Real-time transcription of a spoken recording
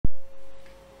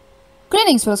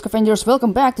Greetings, fellow scavengers.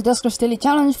 Welcome back to Duskers Daily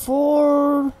Challenge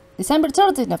for December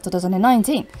 13th of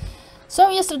 2019. So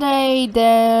yesterday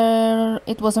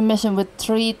it was a mission with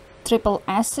 3 triple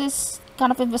S's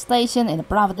kind of infestation in a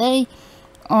private day.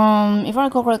 If I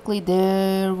recall correctly,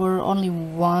 there were only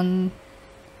 1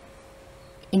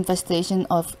 infestation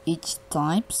of each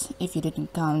types, if you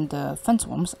didn't count the fence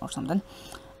worms or something.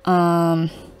 I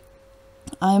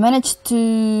managed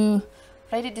to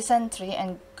raid the sentry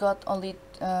and got only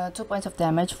 2 points of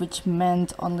damage, which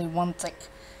meant only 1 tick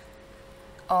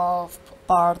of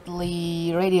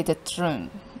partly radiated room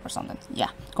or something. Yeah,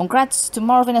 congrats to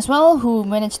Marvin as well, who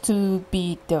managed to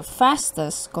be the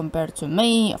fastest compared to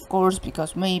me, of course,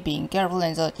 because me being careful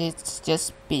and such, it's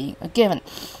just being a given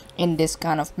in this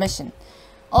kind of mission.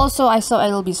 Also, I saw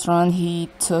LB's run. He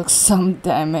took some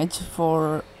damage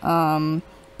for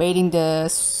baiting the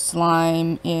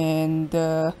slime in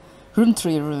the room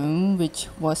 3 room, which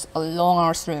was a long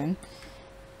arse room.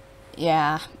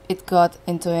 Yeah, it got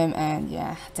into him and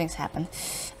yeah, things happened.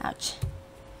 Ouch.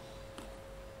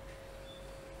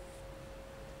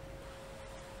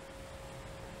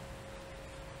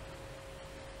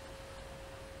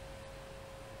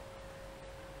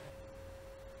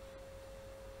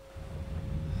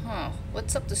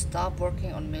 WhatsApp to stop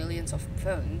working on millions of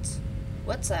phones.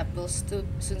 WhatsApp will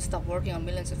soon stop working on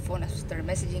millions of phones after the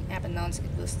messaging app announced it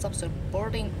will stop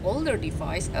supporting older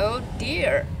devices. Oh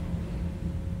dear!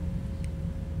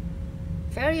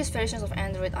 Various versions of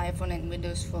Android, iPhone, and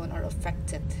Windows Phone are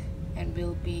affected and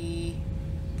will be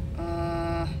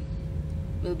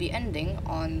ending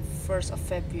on 1st of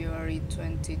February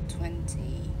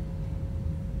 2020.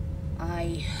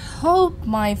 I hope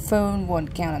my phone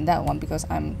won't count on that one because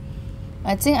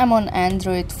I think I'm on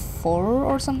Android 4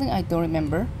 or something, I don't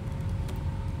remember.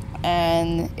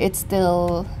 And it's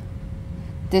still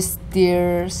this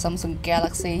dear Samsung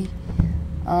Galaxy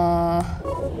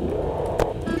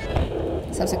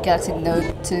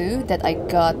Note 2 that I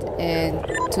got in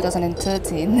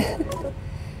 2013.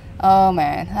 Oh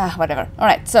man, whatever.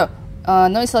 Alright, so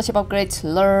noise fellowship upgrades,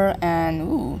 lure, and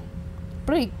ooh,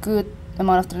 pretty good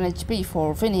amount of drone HP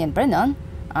for Vinny and Brendan.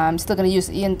 I'm still gonna use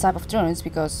Ian type of drones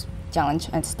because challenge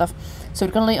and stuff. So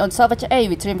we're currently on Salvage A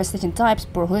with 3 infestation types,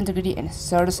 Poor Hull Integrity, and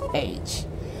Certus Age.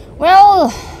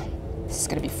 Well, this is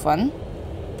gonna be fun.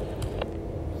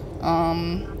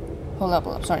 Hold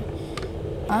up, sorry.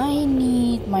 I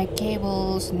need my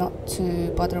cables not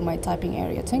to bother my typing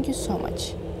area. Thank you so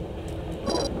much.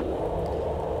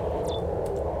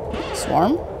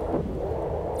 Swarm.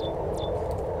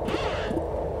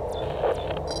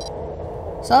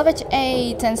 Salvage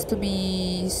A tends to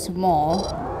be small.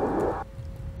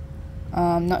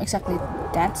 Not exactly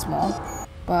that small,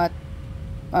 but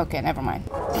okay, never mind.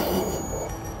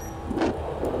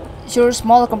 Sure,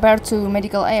 smaller compared to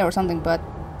Medical A or something, but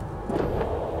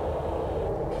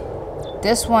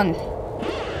this one's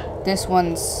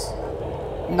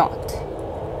not.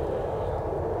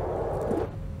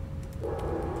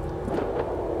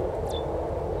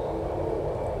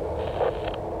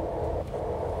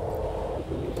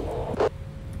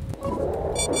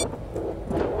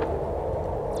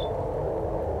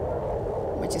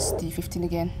 Which is D15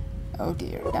 again. Oh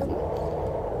dear, that one.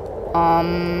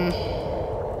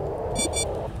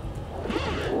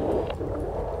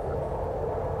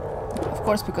 Of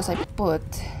course, because I put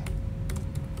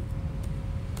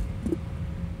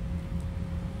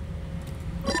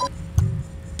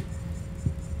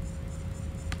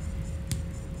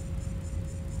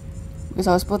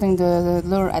I was putting the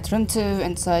lure at room 2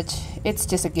 and such, it's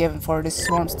just a given for the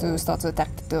swarms to start to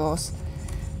attack the doors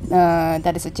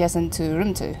that is adjacent to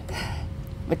room 2,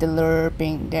 with the lure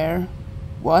being there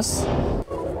was.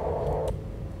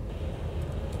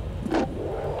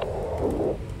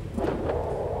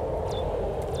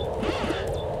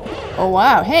 Oh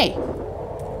wow, hey!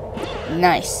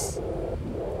 Nice!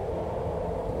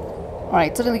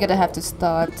 Alright, totally gonna have to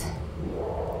start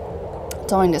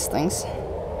towing these things.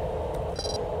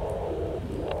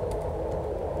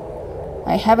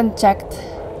 I haven't checked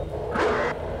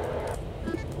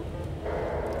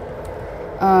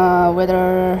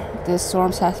whether the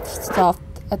swarms have stopped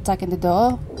attacking the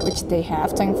door, which they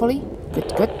have, thankfully.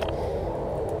 Good.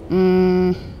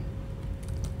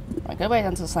 I gotta wait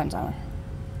until slime timer.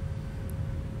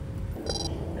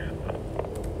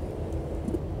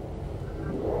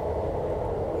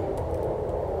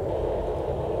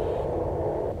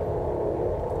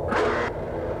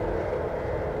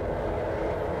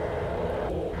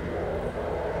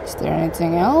 Is there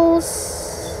anything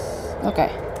else?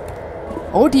 Okay.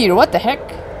 Oh dear, what the heck?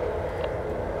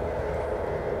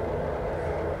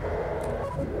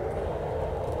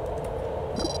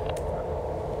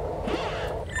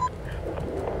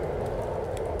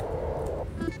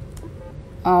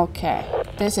 Okay,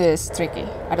 this is tricky.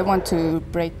 I don't want to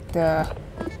break the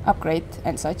upgrade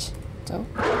and such. So,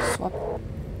 swap.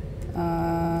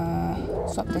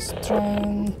 Swap the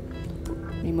stone.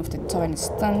 Remove the toe and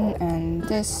stun, and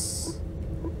this.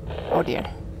 Oh dear.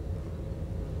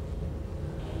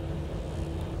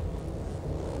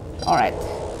 Alright.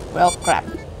 Well, crap.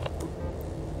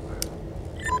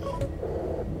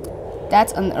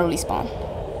 That's an early spawn.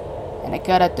 And I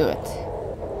gotta do it.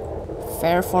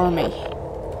 Fair for me.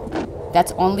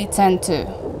 That's only 10 too.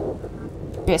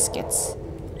 Biscuits.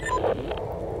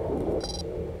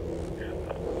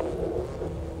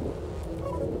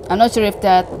 I'm not sure if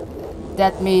that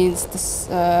means this.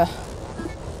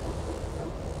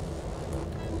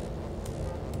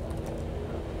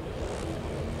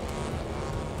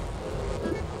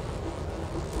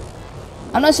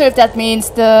 I'm not sure if that means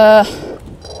the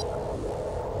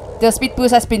speed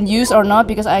boost has been used or not,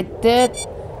 because I did.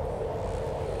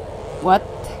 What?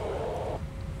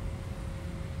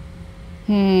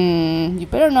 You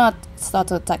better not start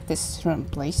to attack this room,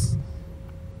 please.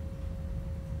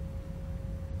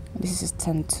 This is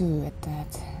 10-2 at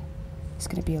that. It's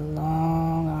gonna be a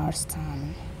long hour's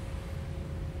time.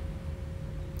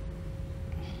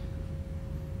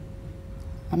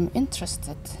 I'm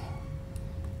interested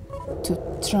to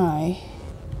try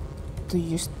to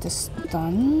use the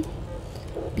stun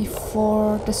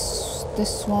before the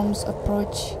swarms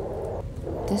approach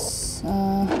this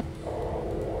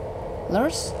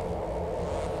lures.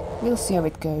 We'll see how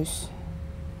it goes.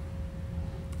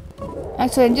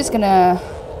 Actually, I'm just gonna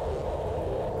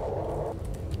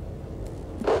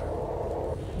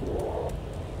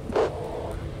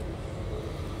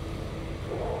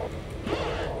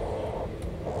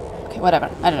whatever,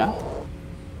 I don't know.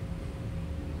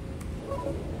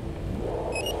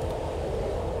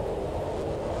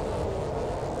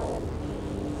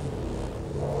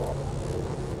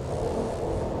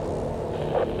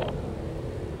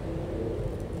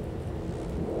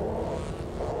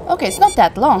 Okay, it's not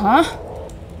that long, huh?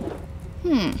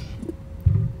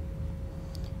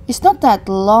 It's not that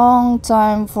long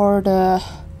time for the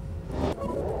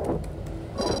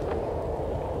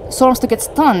swarms to get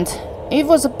stunned. It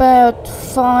was about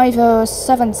 5 or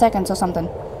 7 seconds or something.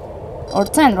 Or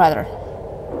 10 rather.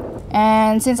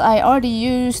 And since I already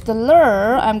used the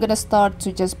lure, I'm gonna start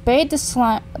to just bait the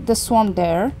swarm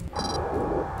there.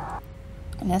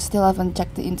 And I still haven't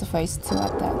checked the interface to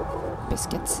add that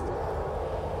biscuits.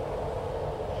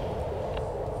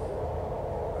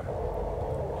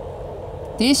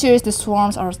 The issue is the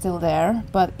swarms are still there,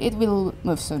 but it will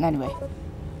move soon anyway.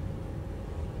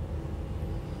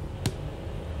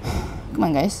 Come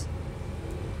on, guys.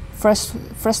 Fresh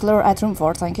lure at room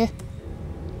 4, thank you.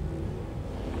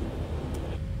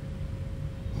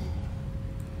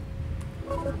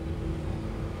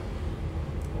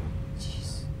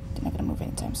 Jeez, they're not gonna move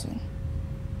anytime soon.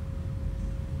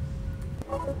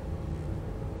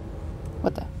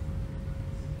 What the?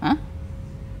 Huh?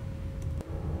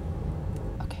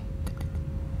 Okay, good.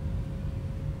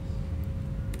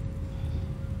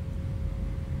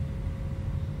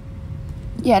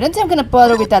 Yeah, I don't think I'm gonna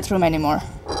bother with that room anymore.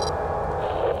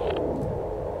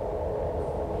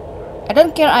 I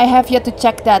don't care, I have yet to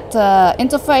check that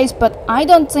interface, but I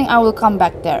don't think I will come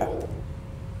back there.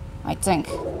 I think.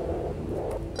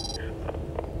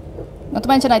 Not to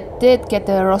mention I did get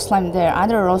the raw slime there,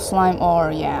 either raw slime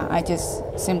or yeah, I just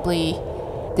simply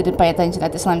didn't pay attention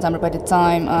at the slime timer by the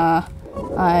time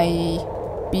I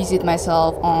busied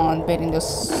myself on baiting those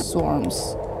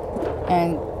swarms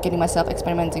and getting myself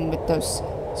experimenting with those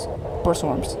poor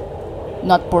swarms.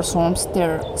 Not poor swarms,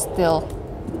 they're still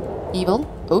evil.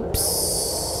 Oops.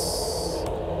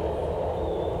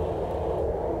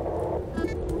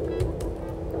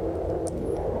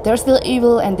 They're still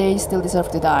evil and they still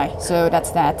deserve to die. So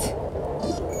that's that.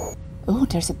 Oh,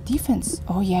 there's a defense.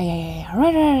 Oh, yeah.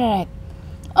 Right.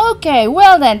 Okay,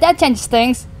 well then, that changes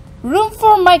things. Room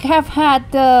 4 might have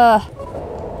had the...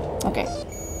 Okay.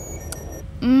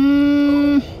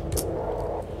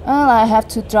 Well, I have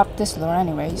to drop this lure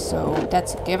anyway, so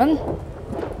that's a given.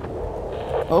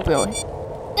 Oh boy.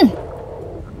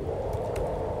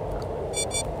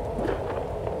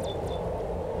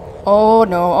 Oh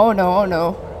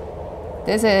no.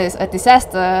 This is a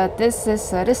disaster.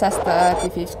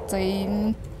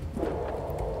 D15.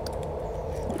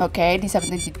 Okay,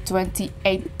 D17,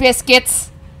 D28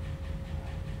 biscuits.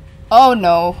 Oh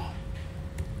no.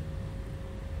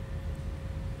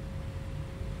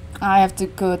 I have to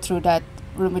go through that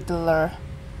room with the lure.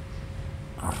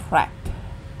 Crap.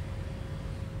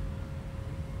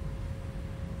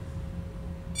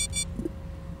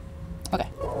 Okay.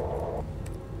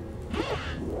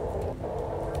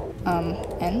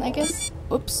 N, I guess.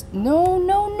 Oops. No,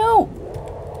 no, no!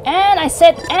 And I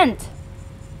said end!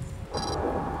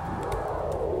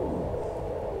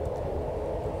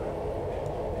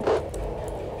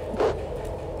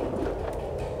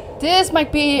 This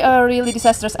might be a really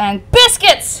disastrous end.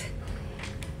 Biscuits!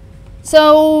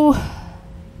 So...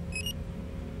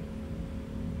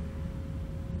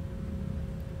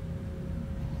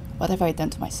 what have I done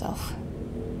to myself?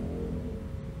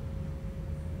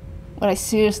 What I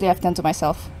seriously have done to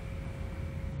myself?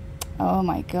 Oh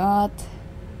my god.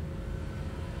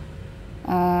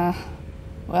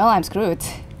 Well, I'm screwed.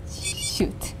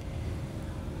 Shoot.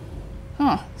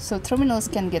 Huh, so terminals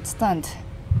can get stunned.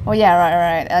 Oh yeah,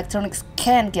 right. Electronics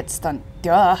can get stunned.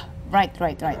 Duh. Right.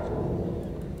 I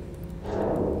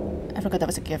forgot that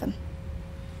was a given.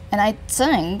 And I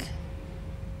think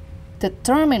the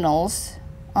terminals,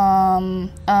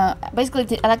 basically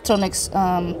the electronics,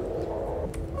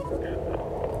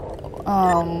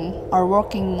 are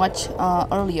working much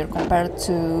earlier compared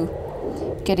to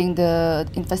getting the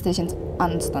infestations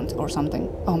unstunned or something.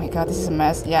 Oh my god, this is a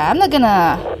mess. Yeah,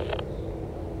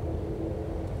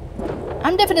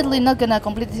 I'm definitely not gonna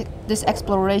complete this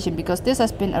exploration because this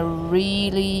has been a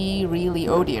really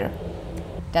oh dear.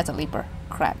 That's a leaper.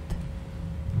 Crap.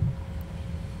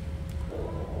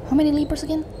 How many leapers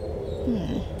again?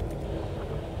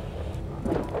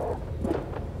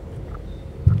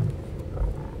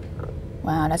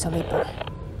 Wow, that's a leaper.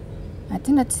 I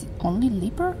think that's the only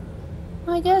leaper,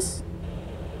 I guess.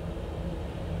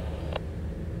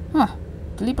 Huh.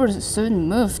 The leapers soon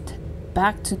moved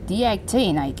back to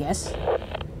D18, I guess.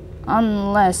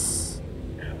 Unless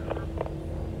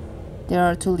there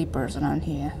are two leapers around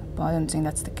here. But I don't think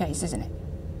that's the case, isn't it?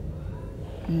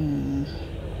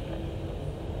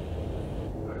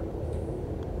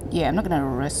 Yeah, I'm not gonna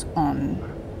risk on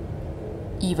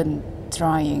even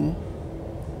trying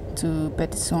to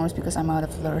bet the storms because I'm out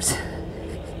of lures.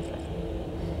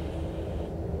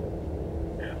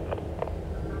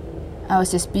 I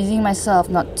was just busying myself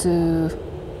not to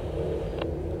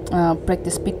break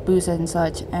the speed boost and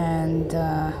such, and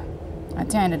I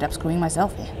think I ended up screwing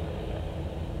myself here.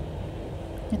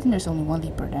 I think there's only one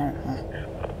leaper there.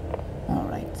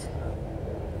 Alright.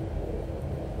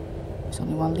 There's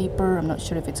only one leaper. I'm not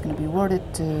sure if it's gonna be worth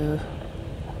it to...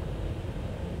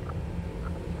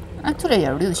 Actually,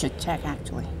 I really should check,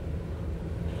 actually.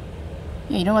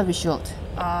 Yeah, you know what, we should.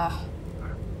 I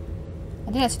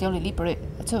think that's the only leaper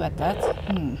too at that.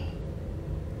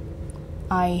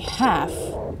 I have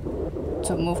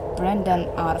to move Brendan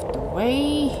out of the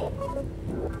way.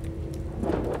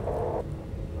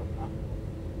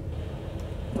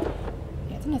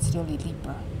 Yeah, I think that's the only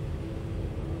leaper.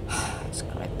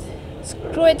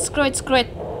 Screw it.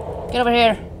 Get over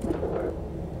here.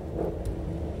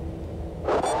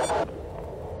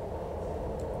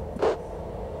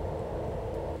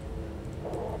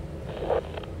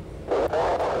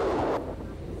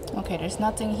 Okay, there's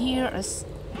nothing here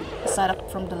aside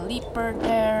up from the leaper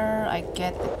there. I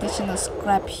get additional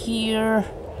scrap here.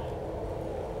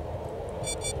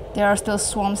 There are still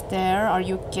swarms there. Are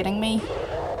you kidding me?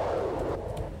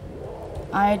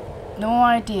 No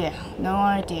idea.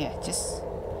 Just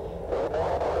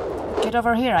get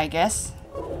over here, I guess.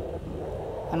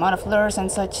 I'm out of lures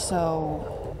and such, so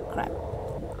crap.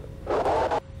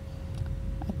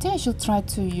 I think I should try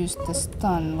to use the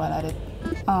stun while at it.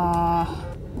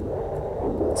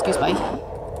 Excuse me.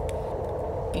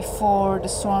 Before the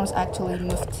swarms actually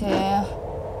moved here.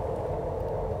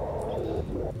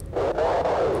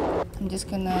 I'm just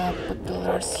gonna put the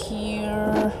lures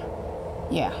here.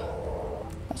 Yeah,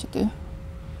 that should do.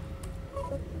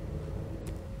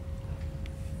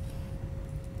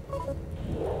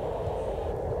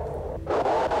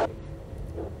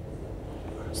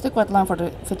 It's quite long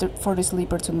for this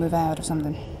leaper to move out or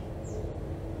something.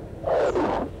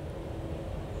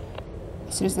 I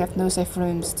seriously have no safe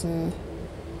rooms to...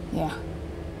 yeah.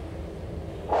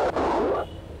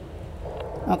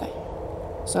 Okay.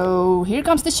 So here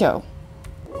comes the show.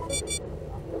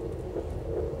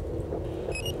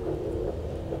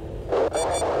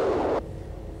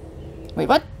 Wait,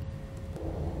 what?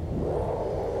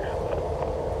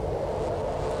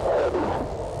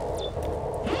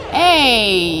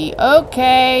 Hey,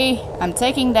 okay, I'm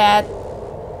taking that.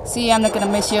 See, I'm not gonna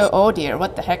miss you. Oh dear,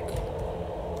 what the heck?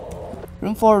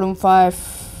 Room 4, room 5.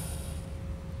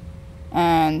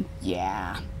 And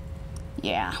yeah,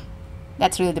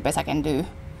 that's really the best I can do.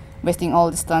 Wasting all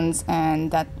the stuns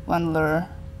and that one lure.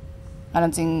 I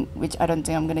don't think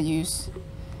I'm gonna use.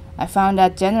 I found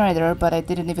that generator, but I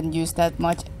didn't even use that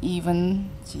much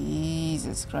even.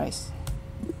 Jesus Christ.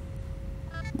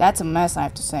 That's a mess, I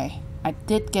have to say. I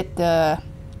did get the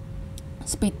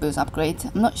speed boost upgrade.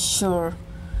 I'm not sure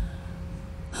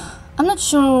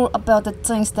about the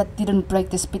things that didn't break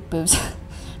the speed boost.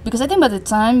 Because I think by the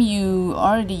time you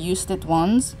already used it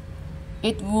once,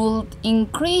 it would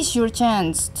increase your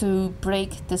chance to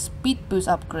break the speed boost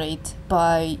upgrade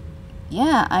by,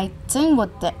 yeah, I think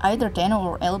what either Dano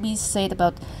or LB said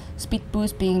about speed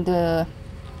boost being the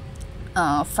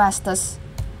fastest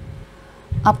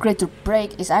upgrade to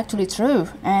break is actually true.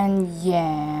 And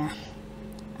yeah,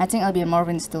 I think LB and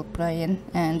Marvin still playing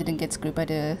and didn't get screwed by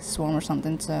the swarm or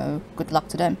something, so good luck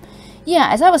to them. Yeah,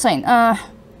 as I was saying,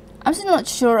 I'm still not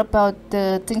sure about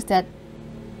the things that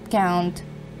count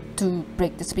to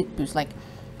break the speed boost. Like,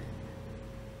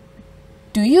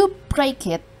 do you break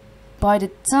it by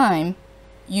the time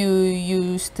you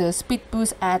use the speed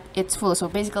boost at its full? So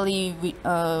basically,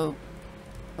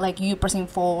 like you pressing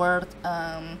forward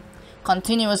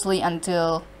continuously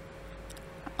until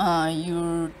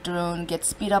your drone gets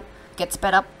sped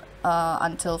up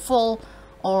until full,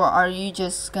 or are you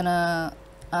just gonna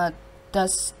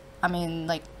does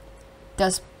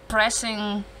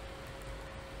pressing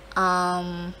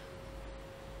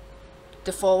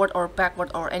the forward or backward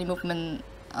or any movement,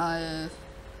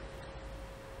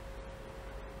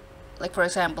 like for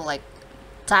example like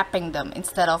tapping them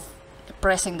instead of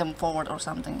pressing them forward or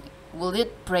something, will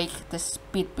it break the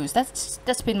speed boost?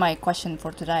 That's been my question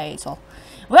for today. So,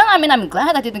 well, I mean, I'm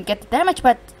glad I didn't get the damage,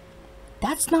 but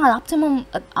that's not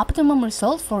optimum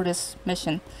result for this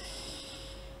mission.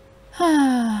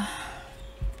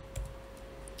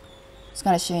 It's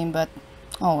kind of shame, but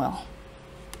oh well.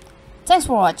 Thanks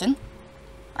for watching.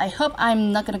 I hope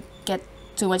I'm not gonna get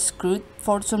too much screwed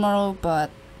for tomorrow, but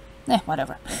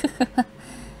whatever.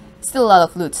 Still a lot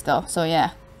of loot though, so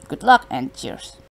yeah, good luck and cheers.